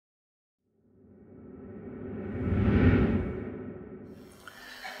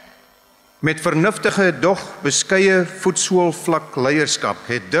Met vernuftige, dog beskeie voetsoolvlak leierskap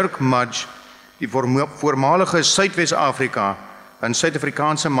het Dirk Mudge die voormalige Suidwes-Afrika in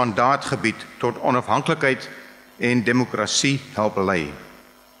Suid-Afrikaanse mandaatgebied tot onafhanklikheid en demokrasie help lei.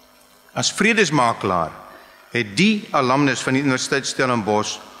 As vredesmakelaar het die alumnus van die Universiteit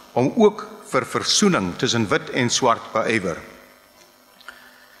Stellenbosch om ook vir versoening tussen wit en swart beywer.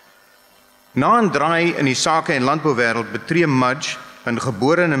 Na 'n draai in die sake- en landbouwêreld betree Mudge, 'n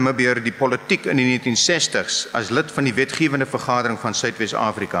gebore Namibiër, die politiek in die 1960s as lid van die wetgewende vergadering van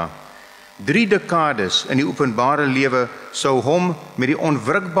Suidwes-Afrika. 3 dekades in die openbare lewe sou hom met die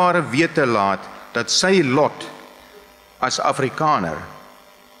onwrikbare wete laat dat sy lot as Afrikaner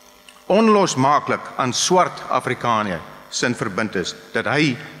onlosmaaklik aan swart Afrikaner sin verbind is, dat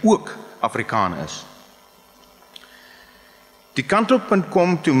hy ook Afrikaner is. Die kantelpunt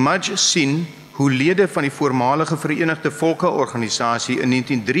kom toe Mudge sien hoe lede van die voormalige Verenigde Volke Organisasie in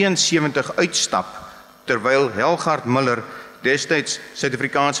 1973 uitstap, terwyl Helgard Miller, destyds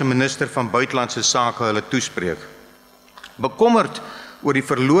Suid-Afrikaanse minister van Buitelandse Sake, hulle toespreek. Bekommerd oor die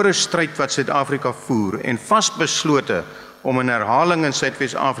verlore stryd wat Suid-Afrika voer en vasbeslote om 'n herhaling in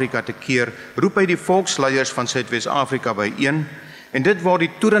Suidwes-Afrika te keer, roep hy die volksleiers van Suidwes-Afrika byeen en dit word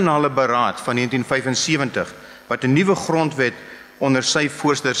die Toerenhalle Beraad van 1975 wat 'n nuwe grondwet onder sy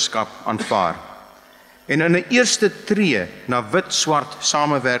voorsitterskap aanvaar. En in 'n eerste tree na wit-swart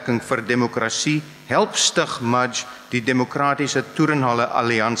samewerking vir demokrasie help stig Mudge die Demokratiese Toerenhalle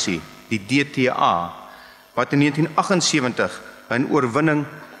Alliansie, die DTA, wat in 1978 'n oorwinning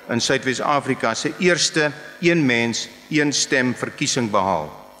in Suidwes-Afrika se eerste een mens, een stem verkiesing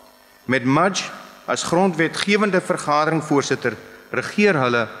behaal. Met Mudge as grondwetgewende vergaderingvoorsitter regeer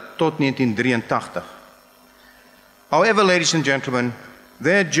hulle tot 1983. However, ladies and gentlemen,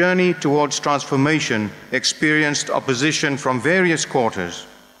 their journey towards transformation experienced opposition from various quarters.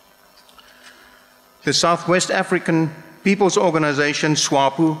 The Southwest African People's Organization,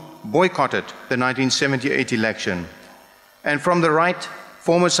 SWAPO, boycotted the 1978 election. And from the right,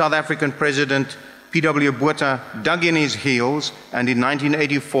 former South African President P.W. Botha dug in his heels and in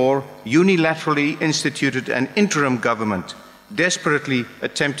 1984 unilaterally instituted an interim government, desperately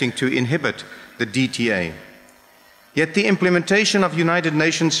attempting to inhibit the DTA. Yet the implementation of United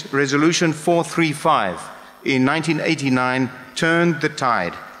Nations Resolution 435 in 1989 turned the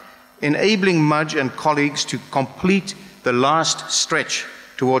tide, enabling Mudge and colleagues to complete the last stretch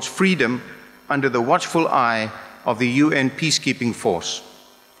towards freedom under the watchful eye of the UN peacekeeping force.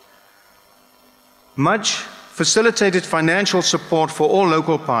 Mudge facilitated financial support for all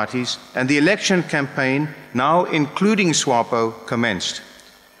local parties, and the election campaign, now including SWAPO, commenced.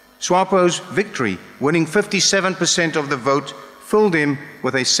 SWAPO's victory, winning 57% of the vote, filled him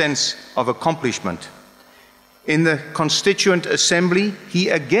with a sense of accomplishment. In the Constituent Assembly, he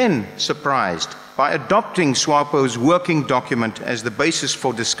again surprised by adopting SWAPO's working document as the basis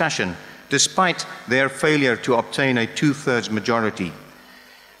for discussion, despite their failure to obtain a 2/3 majority.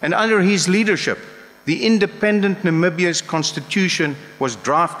 And under his leadership, the independent Namibia's constitution was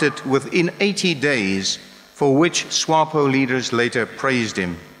drafted within 80 days, for which SWAPO leaders later praised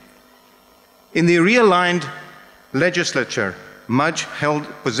him. In the realigned legislature, Mudge held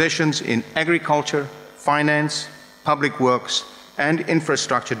positions in agriculture, finance, public works, and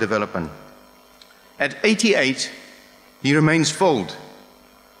infrastructure development. At 88, he remains filled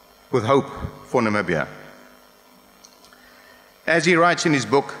with hope for Namibia. As he writes in his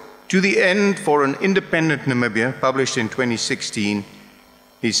book, To the End for an Independent Namibia, published in 2016,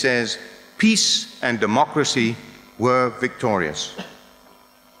 he says, peace and democracy were victorious.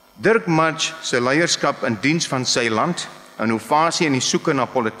 Dirk Mudge se leierskap in diens van sy land, innovasie in die soeke na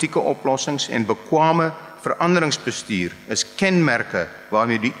politieke oplossings en bekwame veranderingsbestuur is kenmerke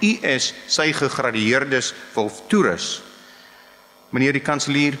waarmee die US sy gegradueerdes wil toerus. Meneer die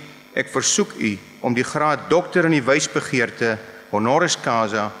kanselier, ek versoek u om die graad dokter in die wysbegeerte, honoris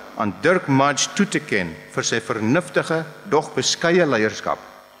causa, aan Dirk Mudge toe te ken vir sy vernuftige, dog beskeie leierskap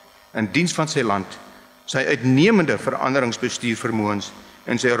in diens van sy land, sy uitnemende veranderingsbestuur vermoëns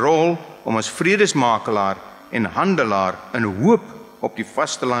en sy rol om as vredesmakelaar en handelaar in hoop op die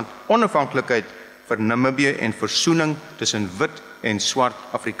vasteland onafhanklikheid vir Namibië en versoening tussen wit en swart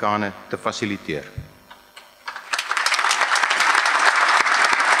Afrikane te fasiliteer.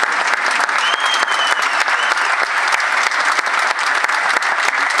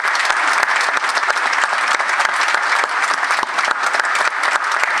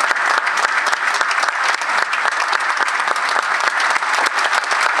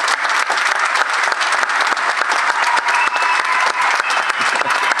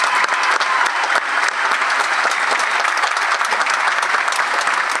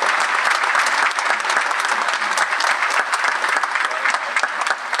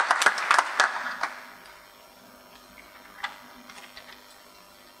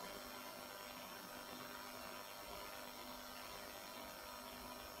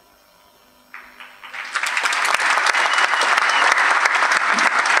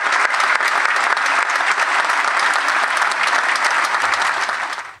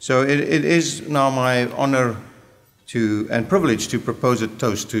 So it is now my honor and privilege to propose a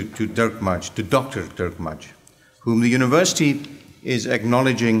toast to Dirk Mudge, to Dr. Dirk Mudge, whom the university is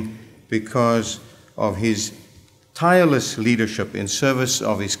acknowledging because of his tireless leadership in service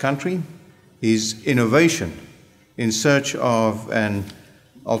of his country, his innovation in search of an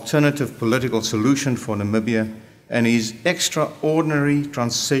alternative political solution for Namibia, and his extraordinary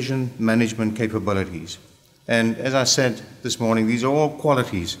transition management capabilities. And as I said this morning, these are all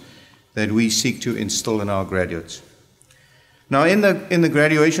qualities that we seek to instill in our graduates. Now, in the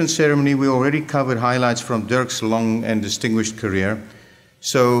graduation ceremony, we already covered highlights from Dirk's long and distinguished career.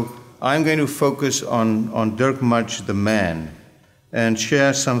 So I'm going to focus on Dirk Mudge, the man, and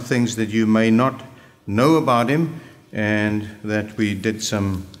share some things that you may not know about him and that we did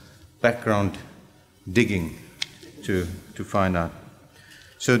some background digging to find out.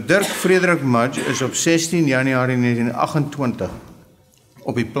 So Dirk Frederik Mudge is op 16 Januarie 1928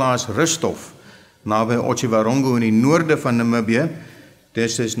 op die plaas Rusthof, naby Otjiwarongo in die noorde van Namibië,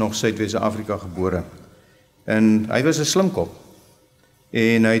 destyds nog Suidwes-Afrika gebore. En hy was 'n slimkop.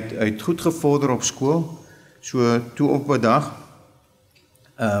 En hy het goed gevorder op skool. So toe op 'n dag,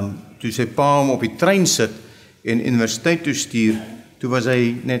 toe sy pa hom op die trein sit en universiteit toe stuur, toe was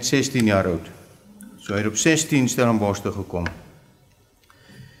hy net 16 jaar oud. So hy het op 16 Stellenbosch toe gekom.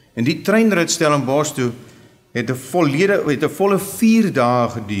 En die treinrit Stellenbosch toe het 'n volle 4 dae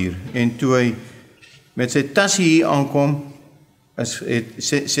geduur. En toe hy met sy tassie hier aankom,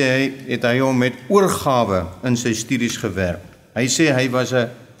 het hy hom met oorgawe in sy studies gewerp. Hy sê hy was 'n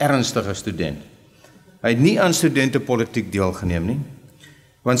ernstige student. Hy het nie aan studentepolitiek deelgeneem nie,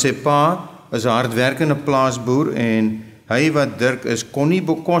 want sy pa was 'n hardwerkende plaasboer en hy wat Dirk is, kon nie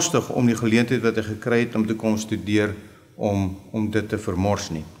bekostig om die geleentheid wat hy gekry het om te kom studeer om dit te vermors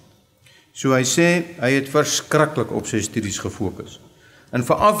nie. So hy sê hy het verskriklik op sy studies gefokus. En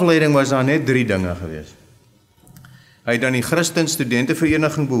vir afleiding was daar net 3 dinge gewees. Hy het aan die Christen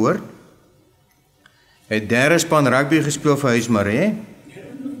Studentevereniging behoort. Hy het derde span rugby gespeel vir Huismaree.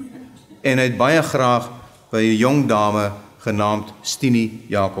 En hy het baie graag by 'n jong dame genaamd Stini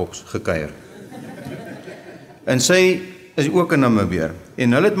Jacobs gekuier. En sy is ook 'n Namibier.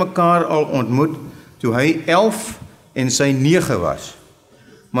 En hulle het mekaar al ontmoet toe hy 11 en sy 9 was.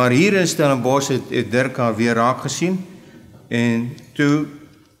 Maar hier in Stellenbosch het Dirk haar weer raak gesien. En toe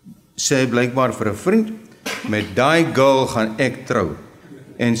sê hy blykbaar vir 'n vriend, met daai girl gaan ek trou.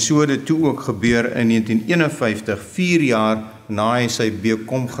 En so het dit toe ook gebeur in 1951, 4 jaar na hy sy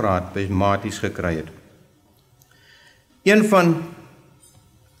BCom-graad by Maties gekry het. Een van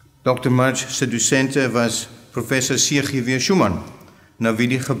Dr. Mudge se dosente was professor C.G.W. Schumann, na wie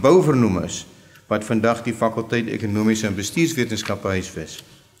die gebou vernoem is, wat vandag die fakulteit Ekonomiese en Bestuurswetenskappe huisves.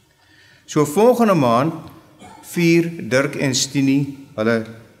 So volgende maand vier Dirk en Stini hulle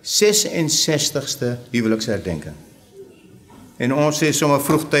 66ste huweliksherdenking. En ons sê sommer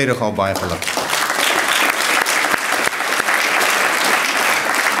vroegtydig al baie geluk.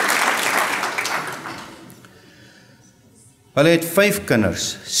 Hulle het 5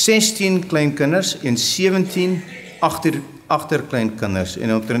 kinders, 16 kleinkinders en 17 agterkleinkinders.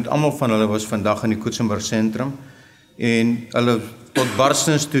 En omtrent almal van hulle was vandag in die Koetsenburg sentrum. En hulle tot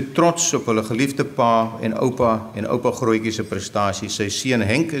barstens toe trots op hulle geliefde pa en oupa Grootjie se prestasies. Sy seun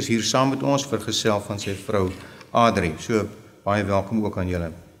Henk is hier saam met ons vergesel van sy vrou Adrie. So baie welkom ook aan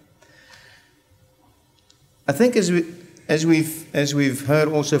julle. I think as we've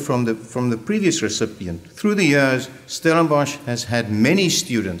heard also from the previous recipient, through the years, Stellenbosch has had many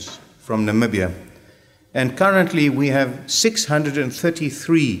students from Namibia, and currently we have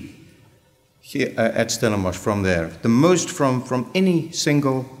 633 here at Stellenbosch from there, the most from any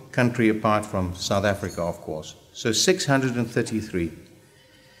single country apart from South Africa, of course. So 633.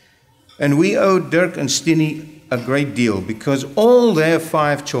 And we owe Dirk and Stini a great deal because all their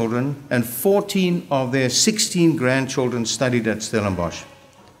 5 children and 14 of their 16 grandchildren studied at Stellenbosch.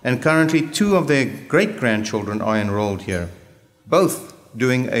 And currently 2 of their great-grandchildren are enrolled here, both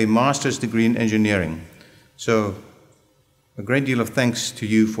doing a master's degree in engineering. So a great deal of thanks to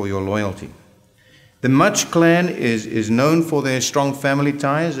you for your loyalty. The Mudge clan is known for their strong family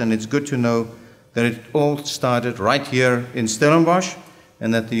ties, and it's good to know that it all started right here in Stellenbosch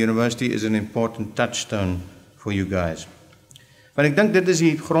and that the university is an important touchstone for you guys. Want ek dink dit is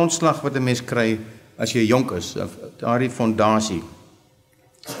die grondslag wat 'n mens kry as jy jonk is, daardie fondasie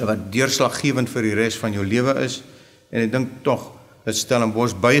wat deurslaggewend vir die res van jou lewe is, en ek dink tog dat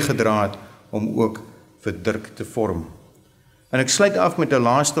Stellenbosch bygedra het om ook vir Dirk te vorm. En ek sluit af met 'n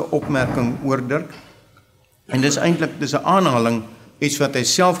laaste opmerking oor Dirk. En dis 'n aanhaling iets wat hy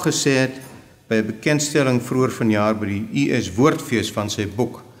self gesê het by 'n bekendstelling vroeër vanjaar by die US Woordfees van sy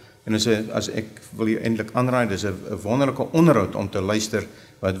boek En as ek wil jy eintlik aanraai, dis 'n wonderlike onderhoud om te luister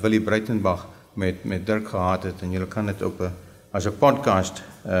wat Willie Breitenbach met Dirk gehad het, en julle kan dit op as 'n podcast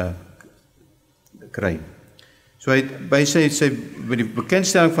kry. So hy het by die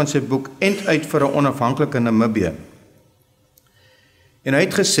bekendstelling van sy boek End uit vir 'n onafhanklike Namibië. En hy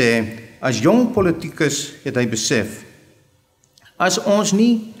het gesê, as jong politikus het hy besef, as ons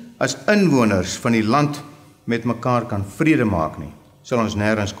nie as inwoners van die land met mekaar kan vrede maak nie, sal ons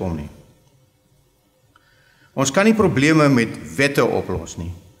nêrens kom nie. Ons kan nie probleme met wette oplos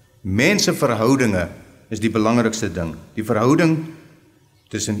nie. Menseverhoudinge is die belangrikste ding. Die verhouding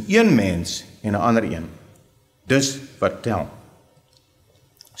tussen een mens en 'n ander een. Dis wat tel.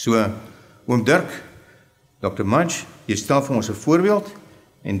 So, oom Dirk, Dr. Mudge, jy stel vir ons 'n voorbeeld,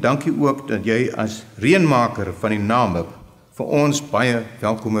 en dankie ook dat jy as reënmaker van die Namib vir ons baie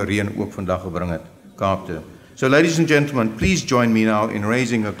welkome reën ook vandag gebring het, Kaap toe. So, ladies and gentlemen, please join me now in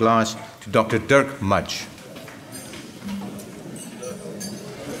raising a glass to Dr. Dirk Mudge.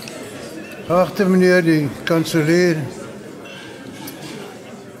 Geachte meneer die kanselier,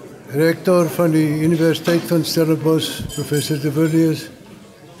 rector van die Universiteit van Stellenbosch, professor De Villiers,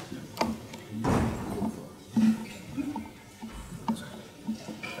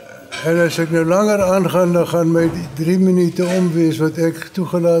 en as ek nou langer aangaan, dan gaan my 3 minute omwees wat ek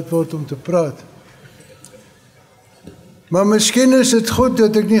toegelaat word om te praat. Maar miskien is dit goed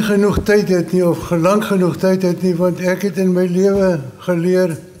dat ek nie genoeg tyd het nie, of lang genoeg tyd het nie, want ek het in my lewe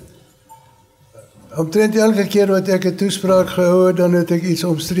geleer, omtrent elke keer wat ek 'n toespraak gehou het, dan het ek iets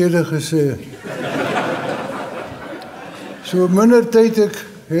omstrede gesê. So hoe minder tyd ek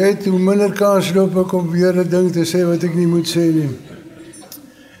het, hoe minder kans loop ek om weer 'n ding te sê wat ek nie moet sê nie.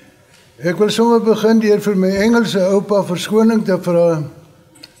 Ek wil sommer begin deur vir my Engelse oupa verskoning te vra,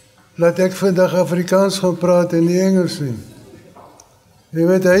 laat ek vandag Afrikaans gaan praat en nie Engels nie. Jy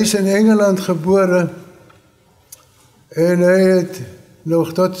weet, hy is in Engeland gebore, en hy het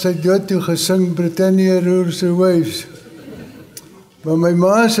nog tot sy dood toe gesing Britannia Rules the Waves. Maar my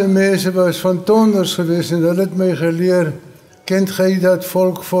ma se mense was van Tonders geweest, en hulle het my geleer, kent gij dat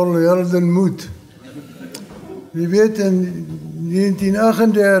volk vol heldenmoed? Jy weet, in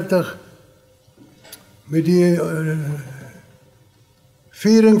 1938, met die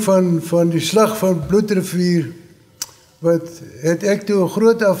viering van die slag van Bloedrivier, het ek toe 'n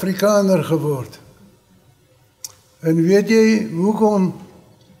groot Afrikaner geword. En weet jy hoekom?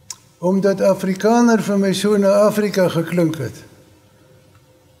 Omdat Afrikaner vir my so na Afrika geklink het.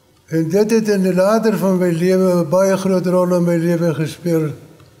 En dit het in die later van my lewe 'n baie groot rol in my lewe gespeel.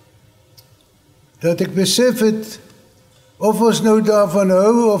 Dat ek besef het, of ons nou daarvan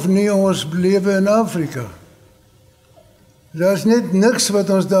hou of nie, ons lewe in Afrika. Daar is net niks wat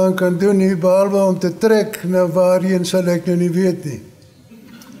ons daaraan kan doen nie, behalwe om te trek na waarheen sal ek nou nie weet nie.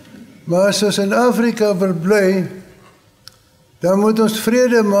 Maar as ons in Afrika wil bly, dan moet ons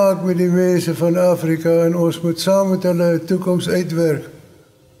vrede maak met die mense van Afrika, en ons moet saam met hulle 'n toekoms uitwerk.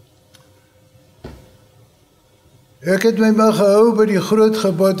 Ek het my maar gehou by die groot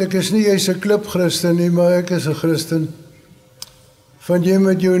gebod, ek is nie eers 'n klipchristen nie, maar ek is 'n Christen. Van jy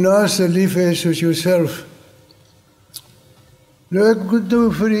met jou naaste lief hê soos jouself. Nou ek moet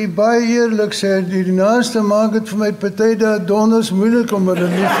nou vir die baie eerlik sê, die naaste maak het vir my party dae donders moeilik om hulle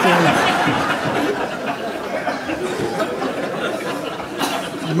lief te hê.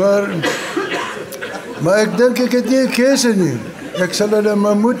 Maar ek dink ek het nie 'n keuse nie. Ek sal hulle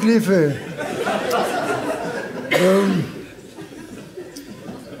maar moet lief hê.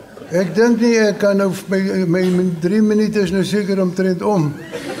 Ek dink nie ek kan nou my 3 minute is nou seker omtrent om.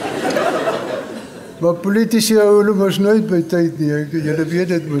 Maar politici hou hulle mos nooit by tyd nie. Julle weet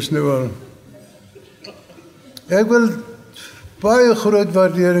dit mos nou al. Ek wil baie groot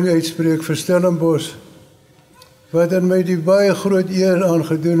waardering uitspreek vir Stellenbosch, wat aan my die baie groot eer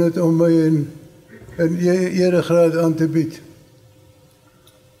aangedoen het om my in eregraad aan te bied.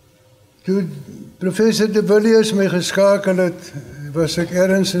 Toe professor De Villiers my geskakel het, was ek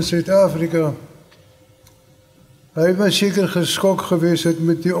ergens in Suid-Afrika. Hy was seker geskok geweest het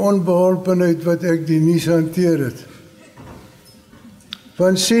met die onbeholpenheid wat ek die nuus hanteer het.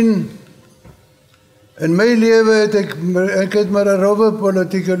 Want sien, in my lewe het ek het maar 'n rowwe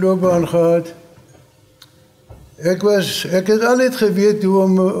politieke loopbaan gehad. Ek het altyd geweet hoe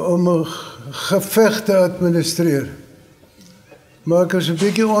om 'n geveg te administreer. Maar ek is 'n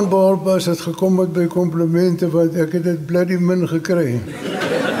bietjie onbeholpen as dit gekom het by komplimente, want ek het dit bloody min gekry.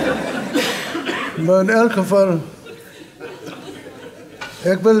 Maar in elk geval,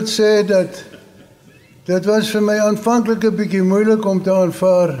 ek wil sê dat dit was vir my aanvanklik 'n bietjie moeilik om te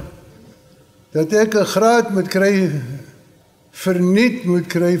aanvaar dat ek 'n graad moet kry verniet moet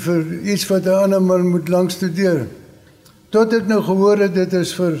kry vir iets wat 'n ander man moet lank studeer. Tot ek nou gehoor het, dit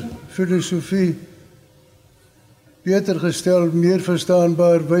is vir filosofie beter gestel, meer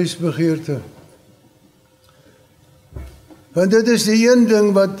verstaanbaar, wysbegeerte. Want dit is die een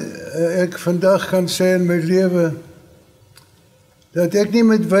ding wat ek vandag kan sê in my lewe, dat ek nie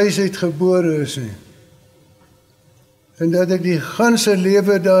met wysheid gebore is nie. En dat ek die ganse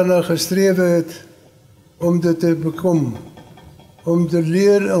lewe daarna gestrewe het om dit te bekom, om te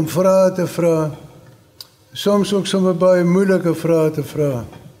leer om vrae te vra, soms ook sommer baie moeilike vrae te vra.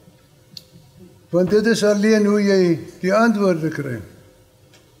 Want dit is alleen hoe jy die antwoorde kry.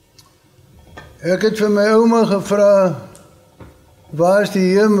 Ek het vir my ouma gevra, waar is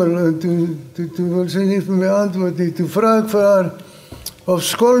die hemel? En toe wil sy nie vir my antwoord nie. Toe vra ek vir haar, of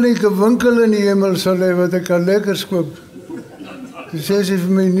skool nie 'n winkel in die hemel sal hê wat ek kan lekkers koop. Toe sê sy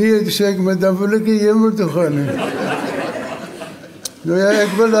vir my nee, toe sê ek, maar dan wil ek nie hemel toe gaan nie. Nou ja,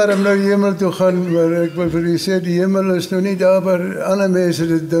 ek wil daarom nou hemel toe gaan, maar ek wil vir u sê, die hemel is nou nie daar waar ander mense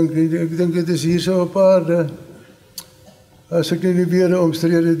dit dink nie. Ek dink dit is hier so op aarde, as ek nie weer 'n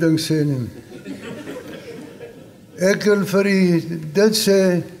omstrede ding sê nie. Ek wil vir u dit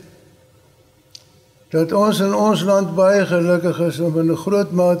sê, dat ons in ons land baie gelukkig is om in 'n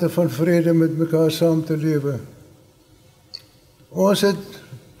groot mate van vrede met mekaar saam te lewe. Ons het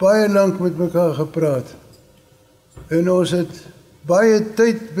baie lank met mekaar gepraat en ons het baie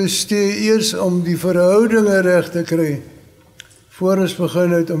tyd bestee eers om die verhoudinge reg te kry voor ons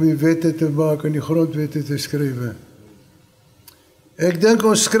begin het om die wette te maak en die grondwette te skryf. Ek dink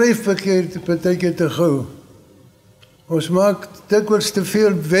ons skryf partykeer te gou. Ons maak dikwels te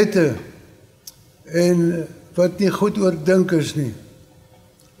veel wette en wat nie goed oordink is nie.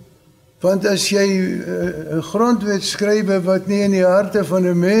 Want as jy 'n grondwet skryf wat nie in die harte van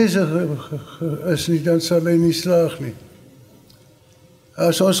die mense is nie, dan sal hy nie slaag nie.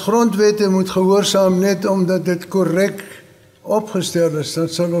 As ons grondwette moet gehoorsaam net omdat dit korrek opgestel is, dan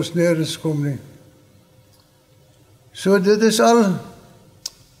sal ons nergens kom nie. So dit is al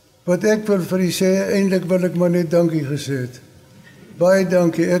wat ek wil vir u sê, eintlik wil ek maar net dankie gesê het. Baie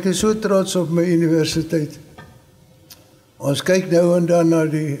dankie, ek is so trots op my universiteit. Ons kyk nou en dan na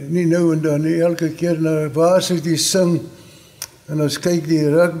nie nou en dan nie, elke keer na waar sy die sing, en ons kyk die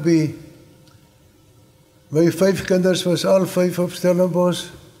rugby. My 5 kinders was al 5 op Stellenbosch.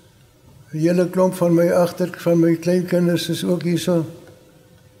 'n hele klomp van my kleinkinders is ook hierso.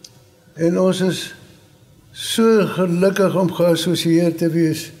 En ons is so gelukkig om geassosieer te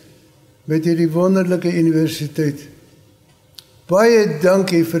wees met hierdie wonderlike universiteit. Baie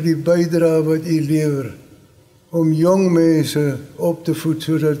dankie vir die bydrae wat u lewer om jong mense op te voed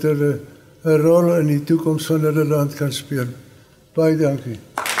sodat hulle 'n rol in die toekoms van hulle land kan speel. Baie dankie.